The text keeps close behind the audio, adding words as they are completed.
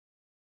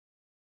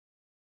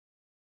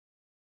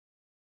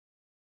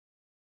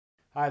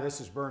Hi,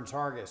 this is Burns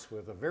Hargis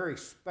with a very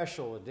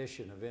special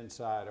edition of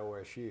Inside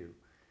OSU.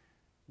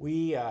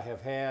 We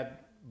have had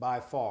by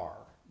far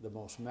the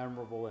most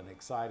memorable and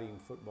exciting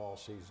football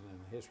season in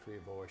the history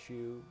of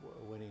OSU,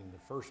 winning the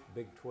first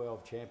Big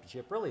 12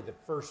 championship, really the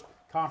first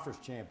conference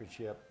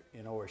championship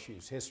in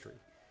OSU's history,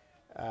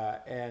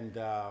 and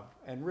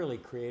really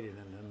created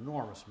an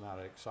enormous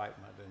amount of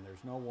excitement. And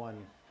there's no one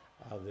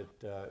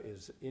that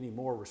is any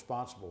more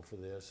responsible for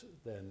this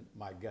than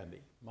Mike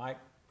Gundy. Mike,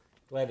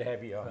 glad to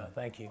have you on.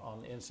 Thank you.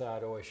 On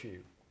Inside OSU.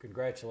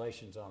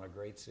 Congratulations on a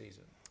great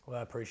season. Well,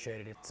 I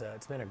appreciate it.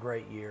 It's been a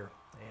great year,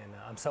 and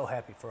I'm so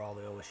happy for all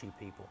the OSU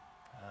people.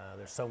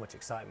 There's so much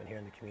excitement here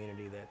in the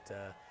community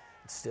that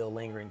it's still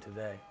lingering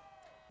today.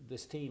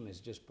 This team has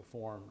just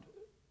performed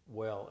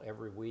well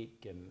every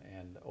week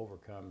and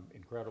overcome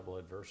incredible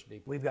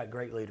adversity. We've got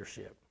great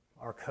leadership.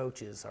 Our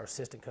coaches, our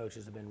assistant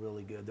coaches have been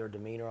really good. Their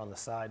demeanor on the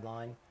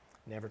sideline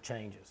never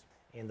changes,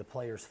 and the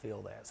players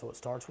feel that. So it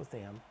starts with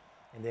them.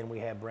 And then we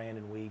have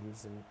Brandon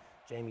Weedens and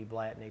Jamie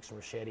Blatniks and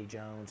Rashedi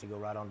Jones. You go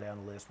right on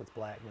down the list with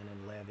Blackman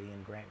and Levy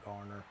and Grant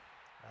Garner.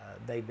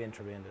 They've been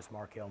tremendous,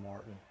 Markel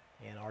Martin,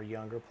 and our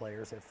younger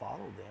players have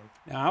followed them.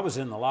 Now, I was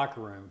in the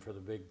locker room for the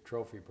big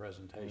trophy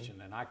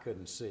presentation, and I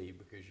couldn't see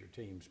because your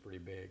team's pretty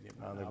big.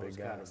 Oh, they're big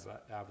guys.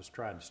 I was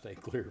trying to stay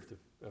clear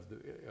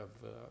of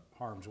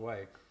harm's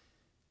way.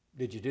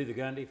 Did you do the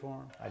Gundy for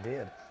him? I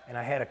did, and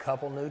I had a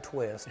couple new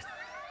twists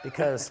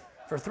because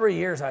for 3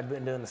 years I'd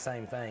been doing the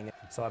same thing.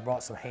 So I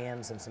brought some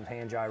hands and some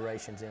hand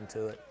gyrations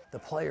into it. The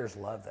players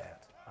love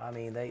that. I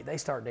mean, they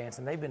start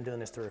dancing. They've been doing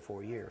this 3 or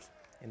 4 years.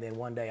 And then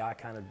one day I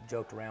kind of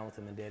joked around with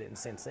them and did it. And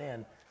since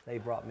then, they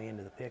brought me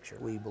into the picture.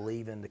 We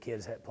believe in the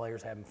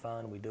players having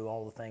fun. We do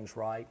all the things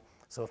right.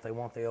 So if they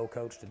want the old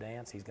coach to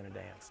dance, he's going to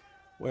dance.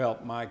 Well,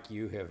 Mike,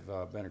 you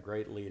have been a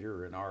great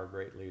leader and are a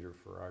great leader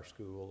for our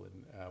school.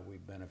 And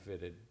we've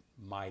benefited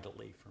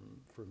mightily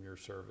from your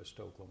service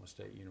to Oklahoma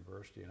State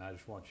University. And I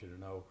just want you to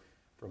know,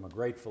 from a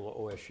grateful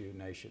OSU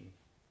nation,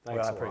 thanks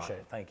well, I a lot. appreciate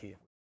it. Thank you.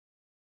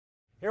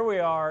 Here we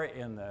are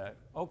in the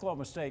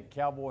Oklahoma State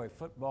Cowboy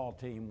football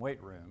team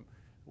weight room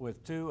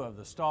with two of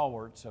the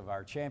stalwarts of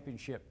our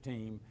championship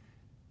team,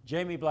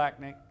 Jamie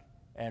Blatnick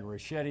and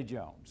Rashedi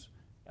Jones.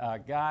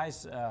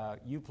 Guys,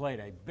 you played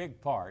a big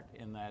part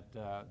in that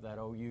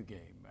OU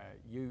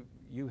game.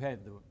 You had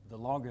the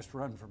longest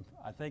run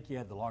I think you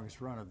had the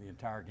longest run of the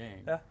entire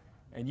game. Yeah.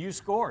 And you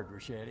scored,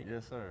 Rashedi.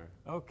 Yes, sir.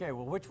 Okay,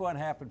 well, which one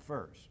happened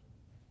first?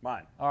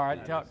 Mine. All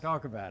right,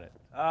 talk about it.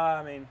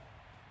 I mean,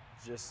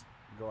 just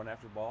going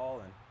after the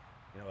ball,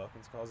 and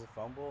Elkins calls a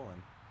fumble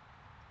and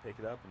pick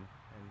it up and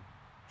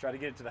try to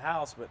get it to the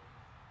house. But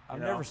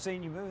I've never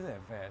seen you move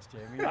that fast,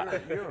 Jamie.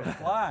 You were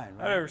flying,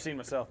 man. I've never seen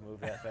myself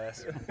move that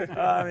fast.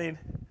 I mean,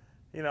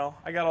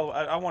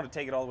 I want to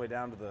take it all the way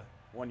down to the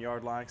 1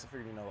 yard line because I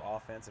figured, the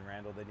offense and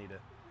Randall, they need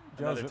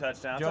another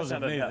touchdown.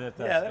 Joseph needed that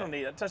touchdown. Yeah, they don't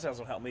need touchdowns.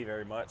 Don't help me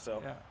very much.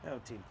 So,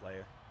 team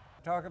player.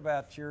 Talk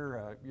about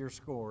your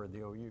score in the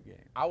OU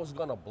game. I was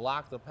going to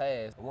block the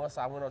pass. Once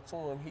I went up to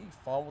him, he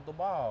fumbled the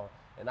ball.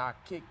 And I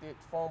kicked it,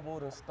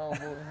 fumbled, and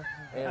stumbled.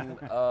 And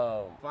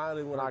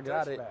finally, when I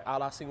got it,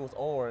 all I seen was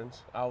orange.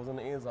 I was in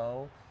the end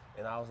zone.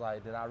 And I was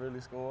like, did I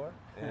really score?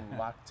 And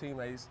my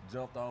teammates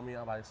jumped on me.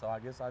 I'm like, so I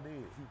guess I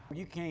did.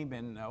 You came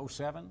in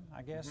 07,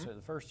 I guess, so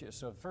the first year.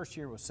 So the first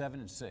year was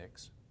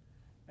 7-6.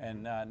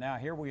 And now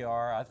here we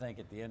are, I think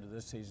at the end of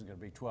this season, going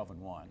to be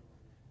 12-1.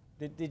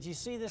 Did you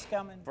see this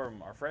coming?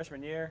 From our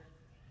freshman year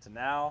to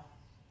now,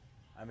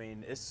 I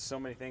mean, it's so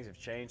many things have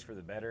changed for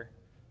the better.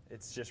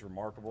 It's just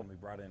remarkable. We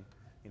brought in,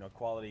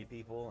 quality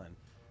people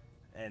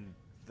and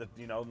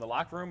in the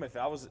locker room. If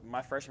I was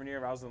my freshman year,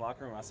 if I was in the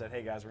locker room, I said,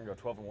 "Hey guys, we're gonna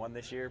go 12-1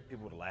 this year."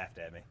 People would have laughed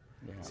at me.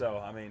 Yeah. So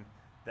I mean,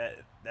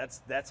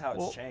 that's how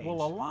it's changed.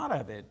 Well, a lot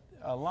of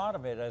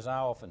it, as I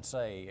often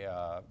say,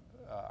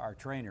 our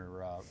trainer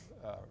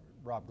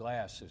Rob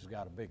Glass has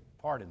got a big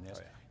part in this.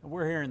 Oh, yeah. And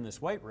we're here in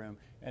this weight room,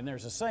 and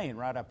there's a saying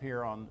right up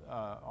here on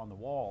the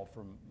wall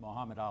from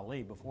Muhammad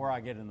Ali: "Before I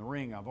get in the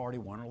ring, I've already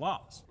won or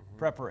lost."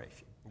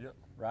 Preparation. Yep.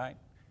 Right.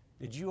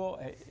 Had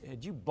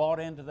you bought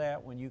into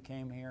that when you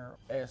came here?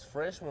 As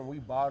freshmen, we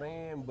bought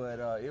in, but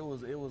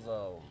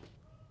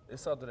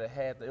it's something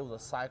it was a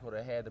cycle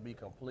that had to be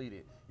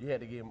completed. You had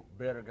to get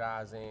better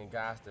guys in,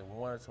 guys that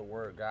wanted to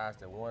work, guys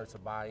that wanted to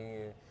buy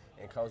in,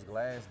 and Coach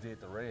Glass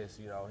did the rest.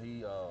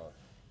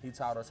 He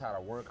taught us how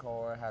to work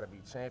hard, how to be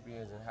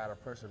champions, and how to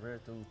persevere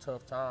through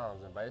tough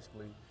times, and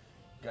basically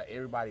got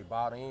everybody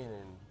bought in,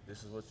 and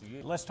this is what you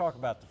get. Let's talk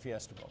about the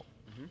Fiesta Bowl.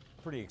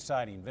 Pretty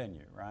exciting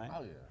venue, right?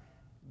 Oh, yeah.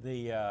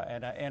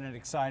 And an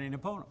exciting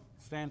opponent,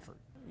 Stanford.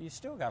 You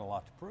still got a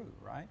lot to prove,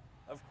 right?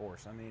 Of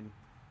course. I mean,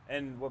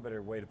 and what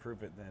better way to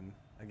prove it than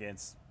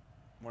against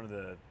one of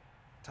the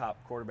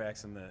top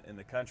quarterbacks in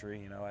the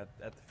country, at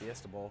the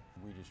Fiesta Bowl.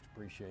 We just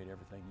appreciate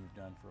everything you've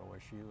done for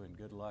OSU, and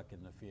good luck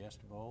in the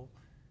Fiesta Bowl.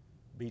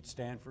 Beat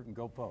Stanford and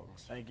go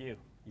Pokes. Thank you.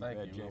 Thank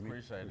you. Jamie.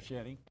 Appreciate it.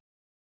 Rashedi.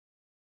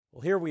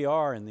 Well, here we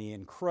are in the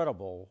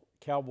incredible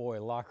Cowboy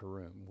locker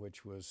room,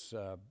 which was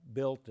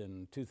built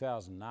in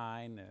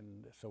 2009,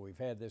 and so we've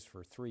had this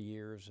for 3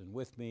 years. And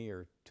with me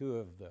are two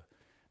of the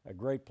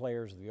great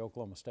players of the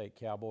Oklahoma State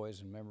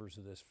Cowboys and members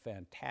of this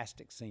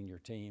fantastic senior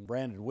team.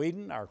 Brandon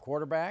Whedon, our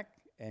quarterback,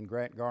 and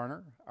Grant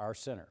Garner, our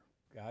center.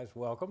 Guys,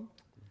 welcome.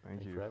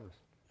 Thank you. For having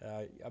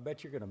us. I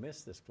bet you're going to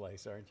miss this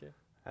place, aren't you?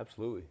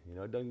 Absolutely. You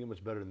know, it doesn't get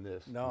much better than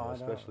this. No, I know.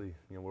 Especially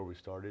where we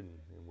started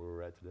and where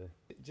we're at today.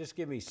 Just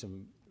give me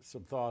some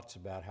thoughts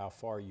about how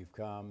far you've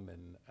come,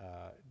 and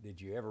did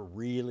you ever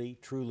really,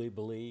 truly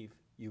believe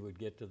you would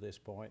get to this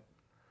point?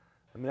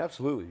 I mean,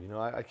 absolutely. You know,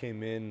 I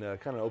came in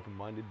kind of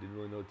open-minded, didn't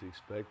really know what to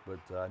expect, but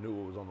I knew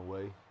what was on the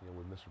way. You know,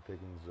 with Mr.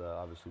 Pickens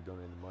obviously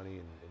donating the money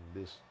in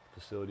this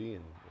facility,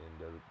 and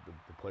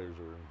the players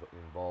are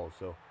involved.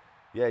 So,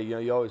 yeah, you know,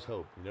 you always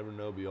hope. You never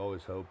know, but you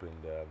always hope.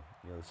 And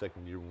you know, the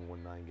second year when we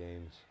won 9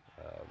 games,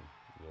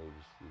 you know,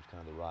 it was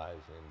kind of the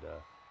rise, and you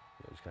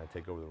know, just kind of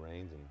take over the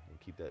reins and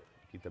keep that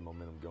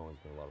momentum going.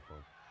 It's been a lot of fun.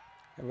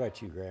 How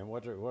about you, Graham?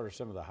 What are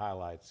some of the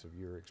highlights of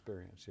your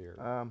experience here?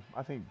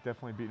 I think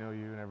definitely beating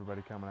OU and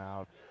everybody coming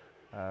out,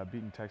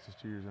 beating Texas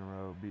 2 years in a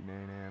row, beating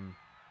A&M,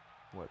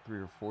 3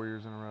 or 4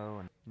 years in a row,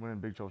 and winning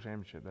Big 12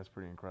 championship. That's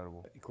pretty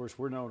incredible. Of course,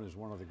 we're known as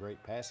one of the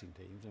great passing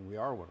teams, and we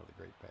are one of the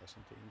great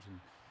passing teams. And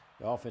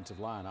the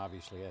offensive line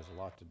obviously has a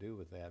lot to do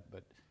with that.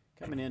 But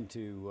coming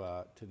into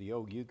to the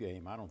OU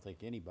game, I don't think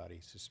anybody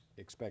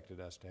expected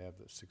us to have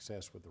the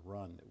success with the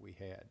run that we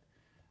had.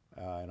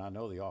 And I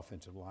know the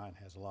offensive line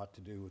has a lot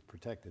to do with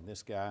protecting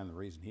this guy, and the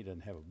reason he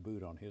doesn't have a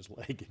boot on his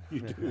leg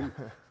and you do.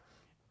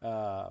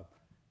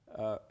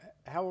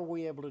 How were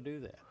we able to do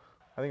that?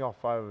 I think all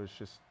 5 of us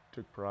just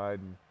took pride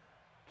in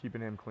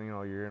keeping him clean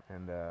all year,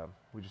 and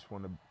we just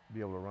wanted to be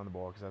able to run the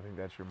ball, because I think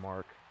that's your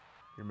mark,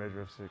 your measure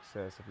of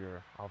success if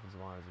you're offensive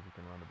line is if you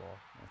can run the ball.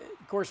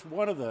 Of course,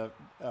 one of the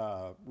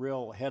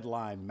real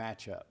headline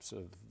matchups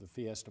of the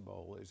Fiesta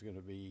Bowl is going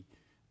to be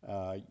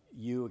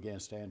you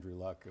against Andrew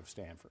Luck of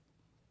Stanford.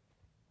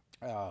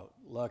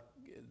 Luck,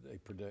 they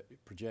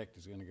project,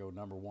 is going to go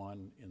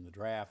 #1 in the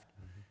draft.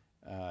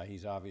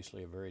 He's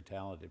obviously a very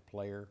talented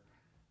player.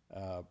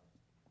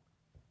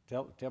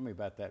 Tell me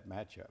about that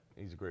matchup.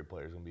 He's a great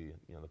player. He's going to be,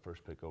 you know, the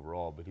first pick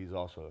overall, but he's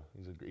also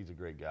he's a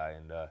great guy,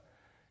 and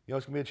you know,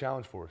 it's going to be a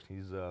challenge for us.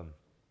 He's you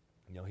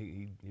know,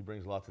 he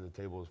brings a lot to the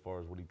table as far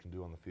as what he can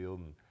do on the field,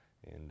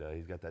 and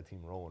he's got that team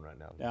rolling right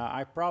now. Now,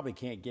 I probably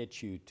can't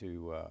get you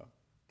to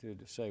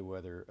say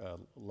whether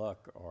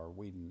Luck or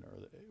Whedon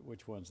or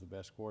which one's the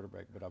best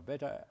quarterback, but I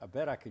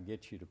bet I could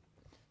get you to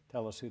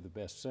tell us who the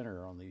best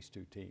center on these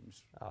 2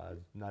 teams.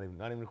 Not even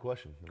a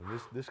question. I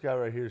mean, this guy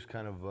right here is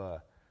kind of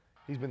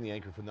he's been the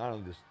anchor for not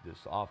only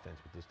this offense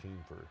but this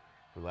team for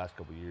the last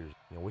couple of years.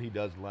 You know, what he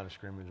does at the line of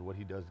scrimmage, what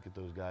he does to get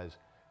those guys,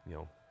 you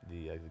know,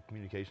 the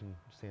communication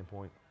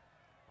standpoint,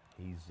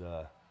 he's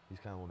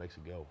kind of what makes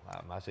it go.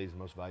 I say he's the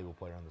most valuable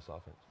player on this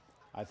offense.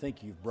 I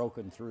think you've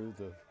broken through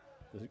the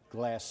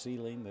glass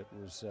ceiling that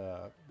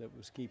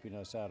was keeping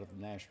us out of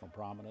national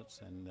prominence,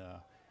 and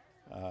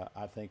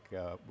I think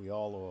we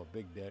all owe a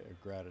big debt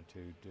of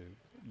gratitude to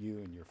you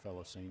and your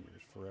fellow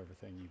seniors for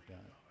everything you've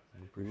done.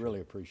 We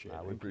really appreciate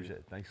it. We appreciate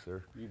it. Thanks,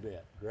 sir. You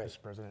bet. Great.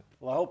 Mr. President.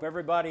 Well, I hope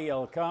everybody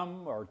will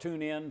come or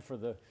tune in for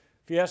the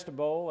Fiesta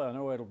Bowl. I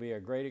know it'll be a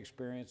great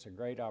experience, a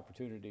great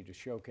opportunity to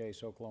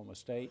showcase Oklahoma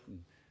State and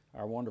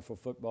our wonderful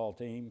football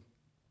team.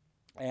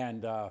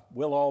 And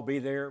we'll all be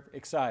there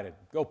excited.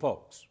 Go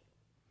Pokes.